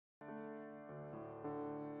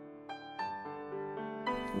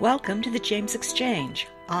Welcome to the James Exchange.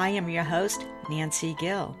 I am your host, Nancy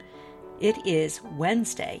Gill. It is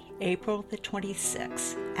Wednesday, April the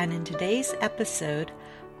 26th, and in today's episode,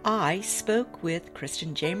 I spoke with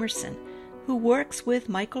Kristen Jamerson, who works with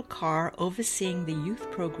Michael Carr overseeing the youth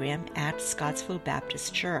program at Scottsville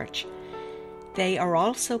Baptist Church. They are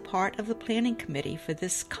also part of the planning committee for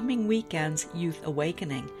this coming weekend's Youth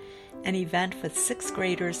Awakening, an event for sixth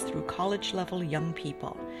graders through college-level young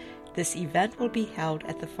people. This event will be held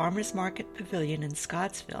at the Farmers Market Pavilion in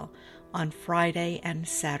Scottsville on Friday and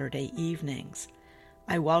Saturday evenings.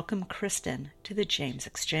 I welcome Kristen to the James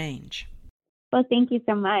Exchange. Well, thank you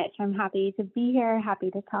so much. I'm happy to be here,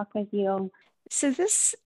 happy to talk with you. So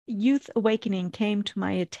this Youth Awakening came to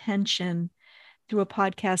my attention through a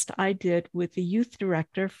podcast I did with the youth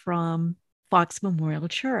director from Fox Memorial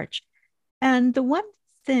Church. And the one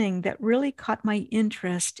thing that really caught my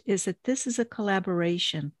interest is that this is a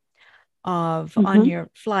collaboration of, on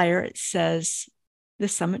your flyer, it says the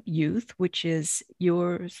Summit Youth, which is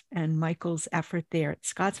yours and Michael's effort there at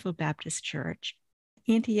Scottsville Baptist Church,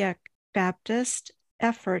 Antioch Baptist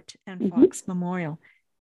effort, and Fox Memorial.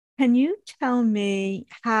 Can you tell me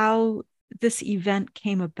how this event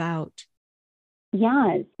came about?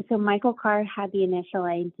 Yes. So Michael Carr had the initial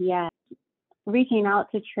idea, reaching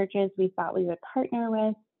out to churches we thought we would partner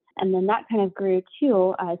with. And then that kind of grew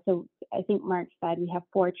too. So I think Mark said we have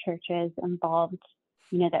 4 churches involved,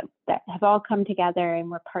 that have all come together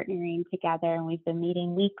and we're partnering together. And we've been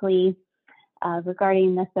meeting weekly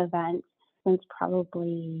regarding this event since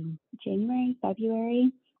probably January,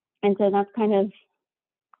 February. And so that's kind of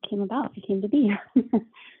came to be.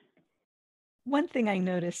 One thing I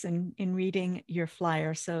noticed in reading your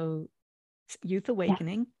flyer, so Youth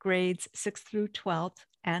Awakening, grades 6th through 12th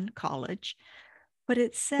and college, but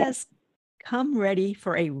it says, come ready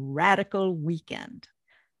for a radical weekend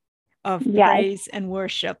of praise and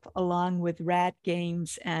worship, along with rad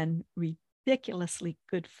games and ridiculously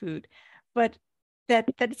good food. But that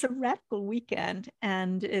it's a radical weekend,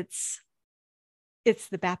 and it's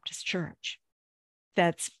the Baptist Church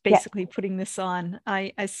that's basically putting this on.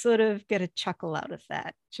 I sort of get a chuckle out of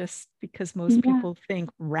that, just because most people think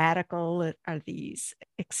radical are these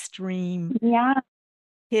extreme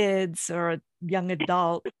kids or young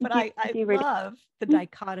adult, but I love the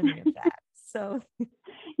dichotomy of that. So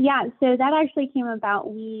so that actually came about.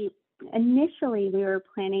 Initially we were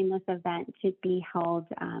planning this event to be held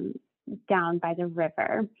down by the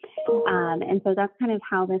river, and so that's kind of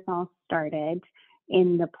how this all started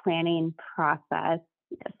in the planning process,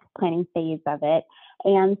 planning phase of it.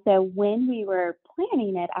 And so when we were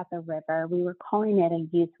planning it at the river, we were calling it a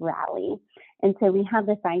youth rally. And so we had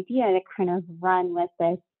this idea to kind of run with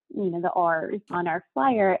this, the R's on our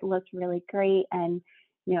flyer. It looked really great. And,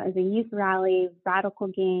 as a youth rally, radical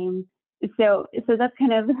game. So that's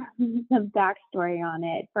kind of the backstory on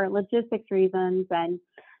it. For logistics reasons and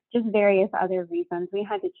just various other reasons, we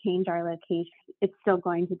had to change our location. It's still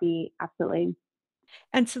going to be absolutely.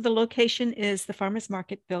 And so the location is the Farmers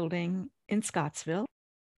Market building in Scottsville.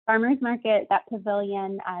 Farmers Market, that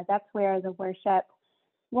pavilion, that's where the worship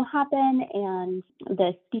will happen and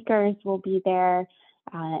the speakers will be there.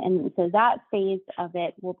 And so that phase of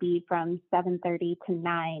it will be from 7:30 to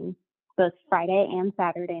 9, both Friday and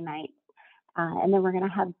Saturday nights. And then we're going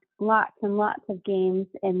to have lots and lots of games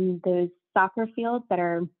in those soccer fields that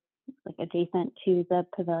are like adjacent to the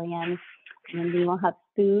pavilion. And we will have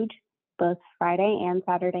food both Friday and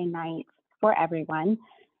Saturday nights for everyone.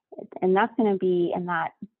 And that's going to be in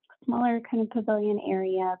that smaller kind of pavilion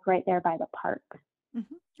area right there by the park.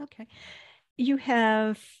 Okay. You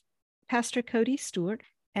have Pastor Cody Stewart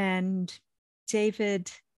and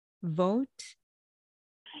David Vogt.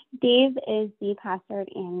 Dave is the pastor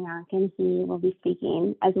at Antioch, and he will be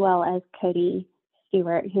speaking, as well as Cody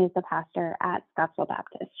Stewart, who is the pastor at Scottsville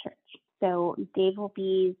Baptist Church. So Dave will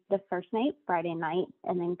be the first night, Friday night,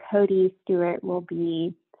 and then Cody Stewart will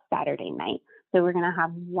be Saturday night. So we're going to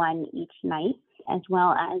have one each night, as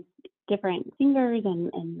well as different singers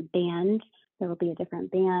and band. There will be a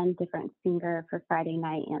different band, different singer for Friday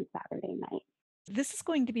night and Saturday night. This is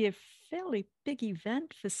going to be a fairly big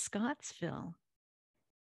event for Scottsville.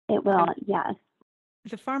 It will, yes.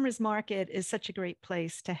 The farmers market is such a great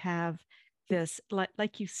place to have this.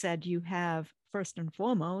 Like you said, you have first and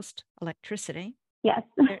foremost electricity. Yes,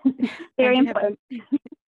 very important.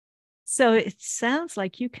 So it sounds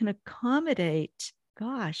like you can accommodate,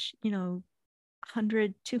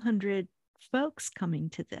 100, 200 folks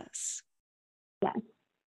coming to this. Yes.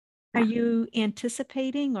 Are you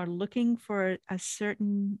anticipating or looking for a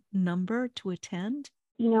certain number to attend?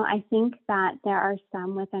 I think that there are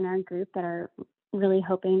some within our group that are really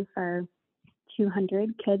hoping for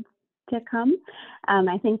 200 kids to come.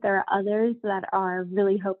 I think there are others that are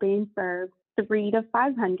really hoping for 300 to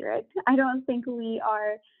 500. I don't think we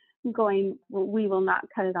will not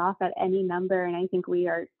cut it off at any number. And I think we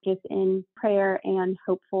are just in prayer and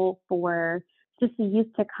hopeful for just the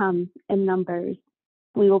youth to come in numbers.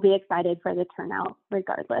 We will be excited for the turnout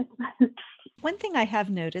regardless. One thing I have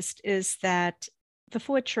noticed is that the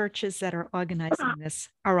 4 churches that are organizing this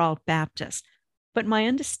are all Baptist. But my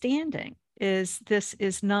understanding is this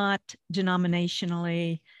is not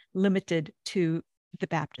denominationally limited to the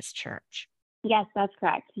Baptist church. Yes, that's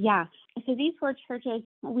correct. Yeah. So these 4 churches,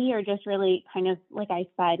 we are just really kind of, like I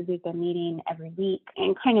said, we've been meeting every week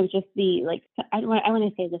and kind of just I want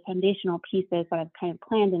to say the foundational pieces that have kind of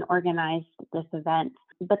planned and organized this event.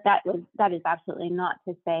 But that is absolutely not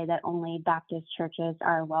to say that only Baptist churches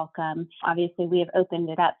are welcome. Obviously, we have opened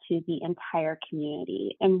it up to the entire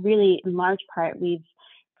community. And really, in large part, we've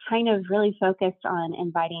kind of really focused on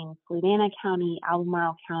inviting Fluvanna County,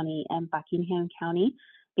 Albemarle County, and Buckingham County,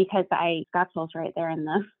 because Scottsville's right there in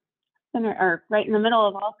the center, or right in the middle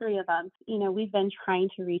of all 3 of them. We've been trying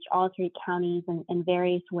to reach all 3 counties in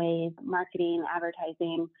various ways: marketing,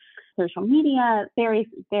 advertising, social media,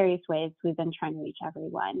 various ways. We've been trying to reach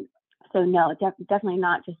everyone. So no, definitely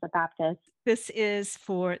not just the Baptist. This is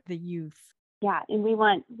for the youth. Yeah, and we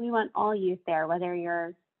want all youth there, whether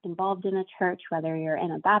you're involved in a church, whether you're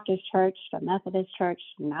in a Baptist church, a Methodist church,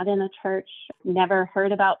 not in a church, never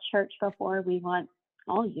heard about church before. We want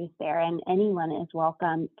all youth there, and anyone is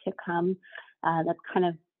welcome to come. That's kind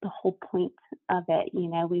of the whole point of it.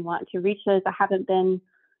 We want to reach those that haven't been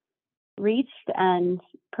reached and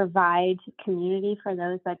provide community for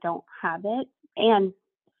those that don't have it, and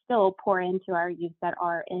still pour into our youth that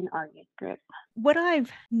are in our youth groups. What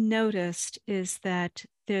I've noticed is that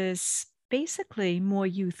there's basically more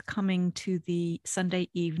youth coming to the Sunday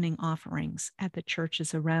evening offerings at the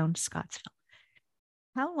churches around Scottsville.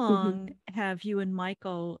 How long have you and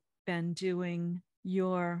Michael been doing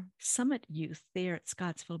your summit youth there at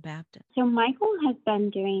Scottsville Baptist? So Michael has been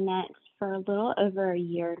doing it for a little over a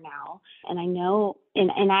year now. And I know,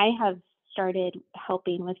 and I have started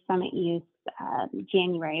helping with Summit Youth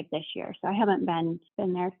January of this year. So I haven't been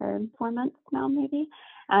there for 4 months now, maybe.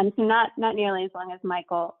 So not nearly as long as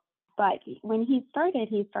Michael. But when he started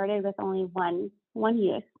with only one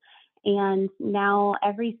youth. And now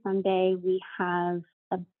every Sunday we have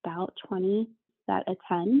about 20 that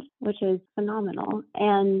attend, which is phenomenal.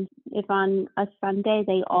 And if on a Sunday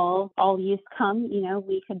they all youth come,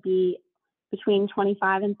 we could be between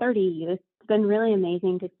 25 and 30 youth. It's been really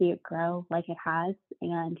amazing to see it grow like it has.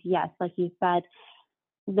 And yes, like you said,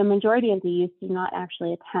 the majority of the youth do not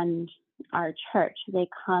actually attend our church. They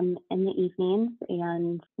come in the evenings,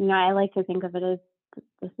 and I like to think of it as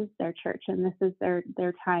this is their church, and this is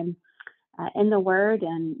their time in the Word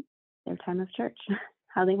and their time of church,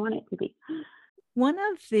 how they want it to be. One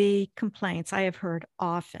of the complaints I have heard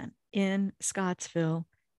often in Scottsville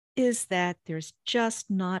is that there's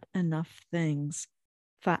just not enough things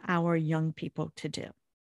for our young people to do.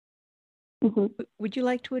 Would you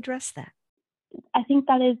like to address that? I think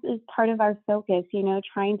that is part of our focus,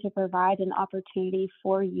 trying to provide an opportunity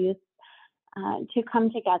for youth to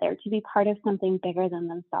come together, to be part of something bigger than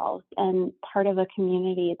themselves, and part of a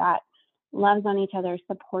community that loves on each other,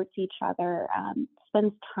 supports each other,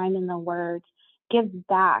 spends time in the Word, gives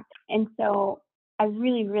back. And so I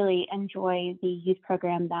really, really enjoy the youth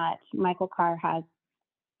program that Michael Carr has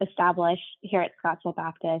established here at Scottsville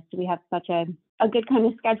Baptist. We have such a good kind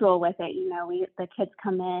of schedule with it. The kids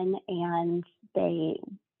come in and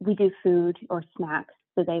we do food or snacks.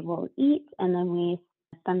 So they will eat, and then we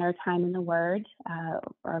spend our time in the Word,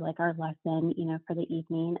 or like our lesson, for the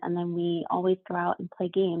evening. And then we always go out and play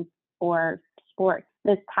games or sports.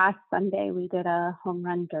 This past Sunday, we did a home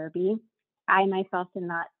run derby. I myself did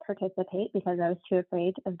not participate because I was too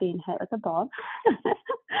afraid of being hit with a ball.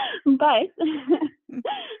 But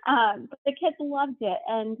the kids loved it,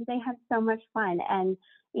 and they had so much fun. And,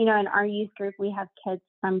 in our youth group, we have kids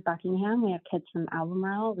from Buckingham, we have kids from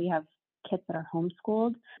Albemarle, we have kids that are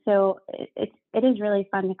homeschooled. So it is really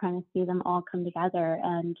fun to kind of see them all come together.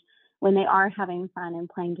 And when they are having fun and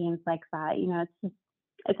playing games like that,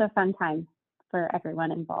 it's a fun time for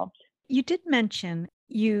everyone involved. You did mention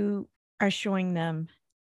you are showing them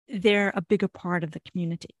they're a bigger part of the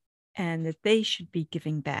community and that they should be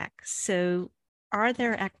giving back. So are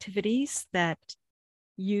there activities that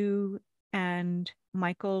you and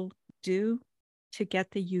Michael do to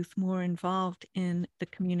get the youth more involved in the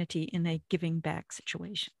community in a giving back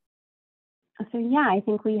situation? So yeah, I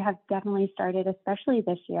think we have definitely started, especially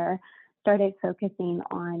this year, started focusing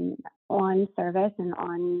on service and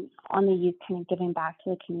on the youth kind of giving back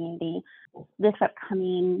to the community. This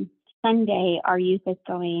upcoming Sunday, our youth is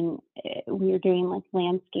going, we're doing like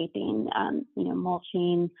landscaping,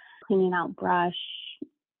 mulching, cleaning out brush,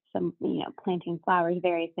 some, planting flowers,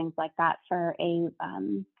 various things like that for a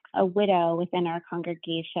widow within our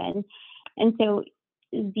congregation. And so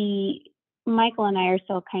Michael and I are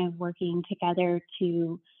still kind of working together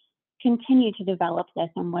to continue to develop this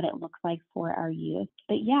and what it looks like for our youth.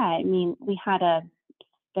 But yeah, I mean, we had a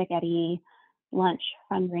spaghetti lunch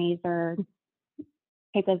fundraiser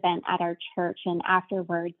type event at our church, and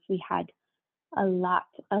afterwards we had a lot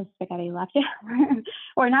of spaghetti left over,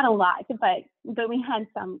 or not a lot, but we had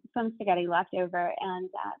some spaghetti left over, and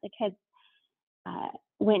the kids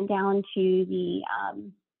went down to the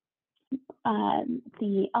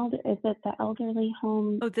elderly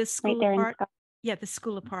home? Oh, the school right there apart. in the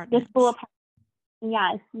school apartment. The school apartment.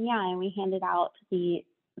 Yes, yeah, and we handed out the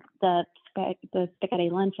spaghetti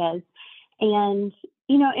lunches, and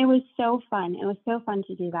it was so fun. It was so fun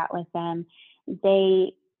to do that with them.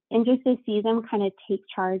 And just to see them kind of take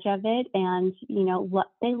charge of it, and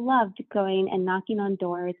they loved going and knocking on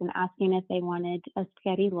doors and asking if they wanted a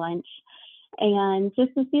spaghetti lunch, and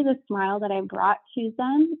just to see the smile that I brought to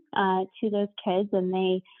them, to those kids, and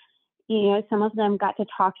they, some of them got to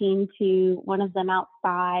talking to one of them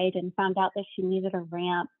outside and found out that she needed a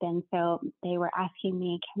ramp, and so they were asking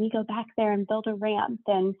me, "Can we go back there and build a ramp?"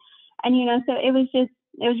 And so it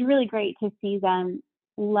was really great to see them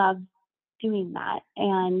love doing that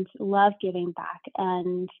and love giving back,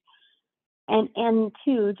 and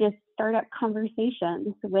to just start up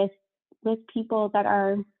conversations with people that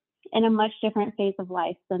are in a much different phase of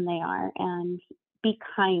life than they are, and be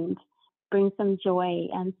kind, bring some joy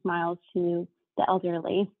and smiles to the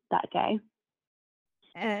elderly that day.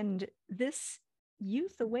 And this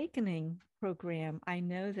Youth Awakening program, I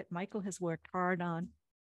know that Michael has worked hard on,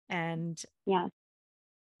 and yeah,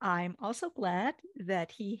 I'm also glad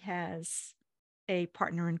that he has a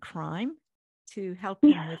partner in crime to help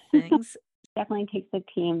him with things. Definitely takes a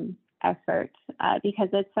team effort because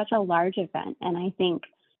it's such a large event, and I think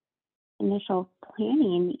initial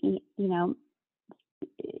planning,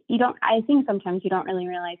 I think sometimes you don't really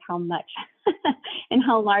realize how much and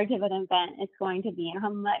how large of an event it's going to be and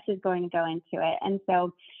how much is going to go into it. And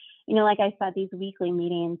so, like I said, these weekly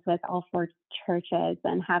meetings with all 4 churches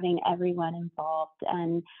and having everyone involved,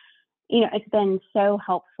 and it's been so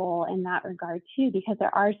helpful in that regard too, because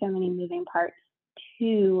there are so many moving parts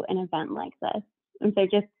to an event like this. And so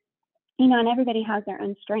just, and everybody has their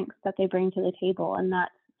own strengths that they bring to the table, and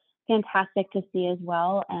that's fantastic to see as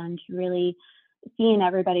well. And really seeing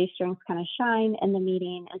everybody's strengths kind of shine in the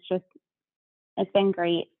meeting, it's been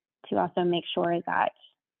great to also make sure that,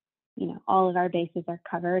 all of our bases are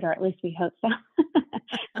covered, or at least we hope so,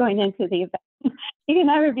 going into the event. You can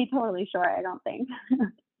never be totally sure, I don't think.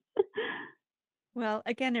 Well,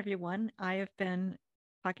 again, everyone, I have been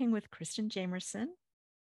talking with Kristen Jamerson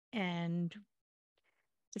and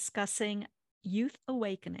discussing Youth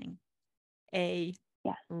Awakening, a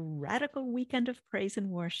radical weekend of praise and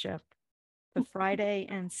worship, the Friday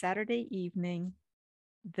and Saturday evening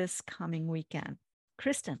this coming weekend.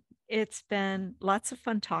 Kristen, it's been lots of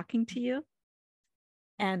fun talking to you.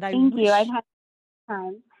 And Thank you. I've had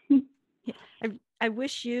time. I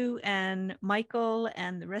wish you and Michael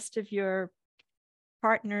and the rest of your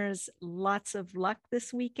partners lots of luck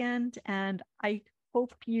this weekend. And I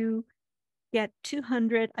hope you get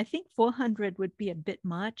 200. I think 400 would be a bit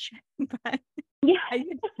much, but yeah.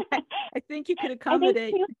 I think you could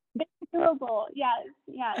accommodate. It's doable. Yes.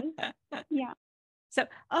 Yeah. So,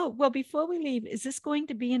 before we leave, is this going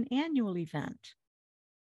to be an annual event?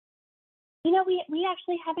 We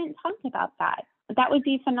actually haven't talked about that. That would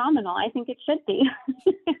be phenomenal. I think it should be.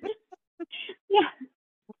 Yeah.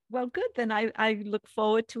 Well, good. Then I look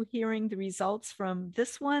forward to hearing the results from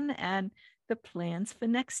this one and the plans for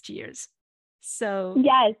next year's. So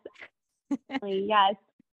yes, yes.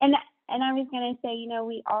 And I was going to say,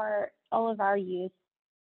 we are, all of our youth,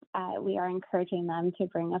 we are encouraging them to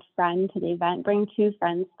bring a friend to the event, bring 2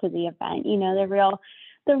 friends to the event.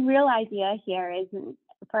 The real idea here is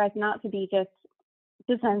for us not to be just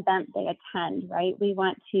an event they attend, right? We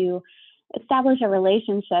want to establish a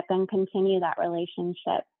relationship and continue that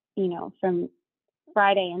relationship, from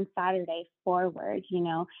Friday and Saturday forward,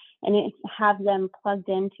 and have them plugged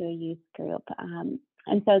into a youth group.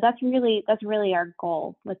 And so that's really our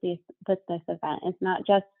goal with this event. It's not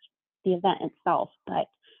just the event itself, but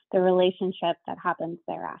the relationship that happens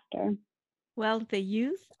thereafter. Well, the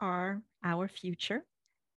youth are our future.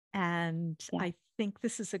 And I think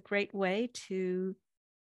this is a great way to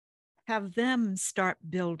have them start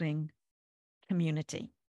building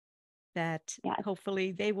community, that Yes.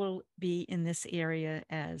 hopefully they will be in this area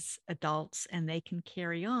as adults and they can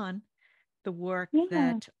carry on the work Yeah.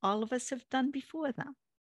 that all of us have done before them.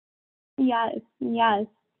 Yes. Yes.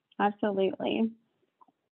 Absolutely.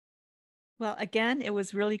 Well, again, it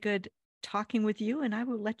was really good talking with you, and I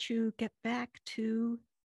will let you get back to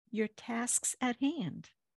your tasks at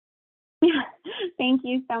hand. Yeah. Thank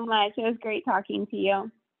you so much. It was great talking to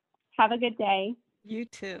you. Have a good day. You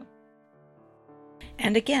too.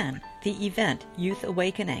 And again, the event Youth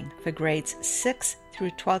Awakening for grades 6th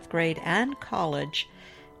through 12th grade and college.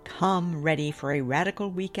 Come ready for a radical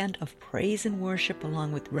weekend of praise and worship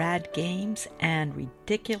along with rad games and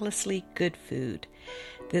ridiculously good food.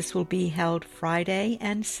 This will be held Friday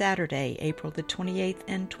and Saturday, April the 28th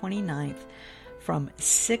and 29th from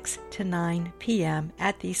 6 to 9 p.m.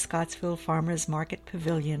 at the Scottsville Farmers Market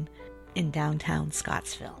Pavilion in downtown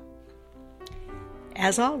Scottsville.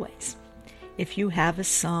 As always, if you have a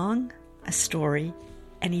song, a story,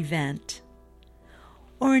 an event,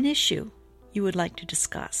 or an issue you would like to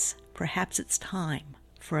discuss, perhaps it's time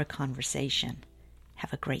for a conversation.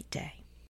 Have a great day.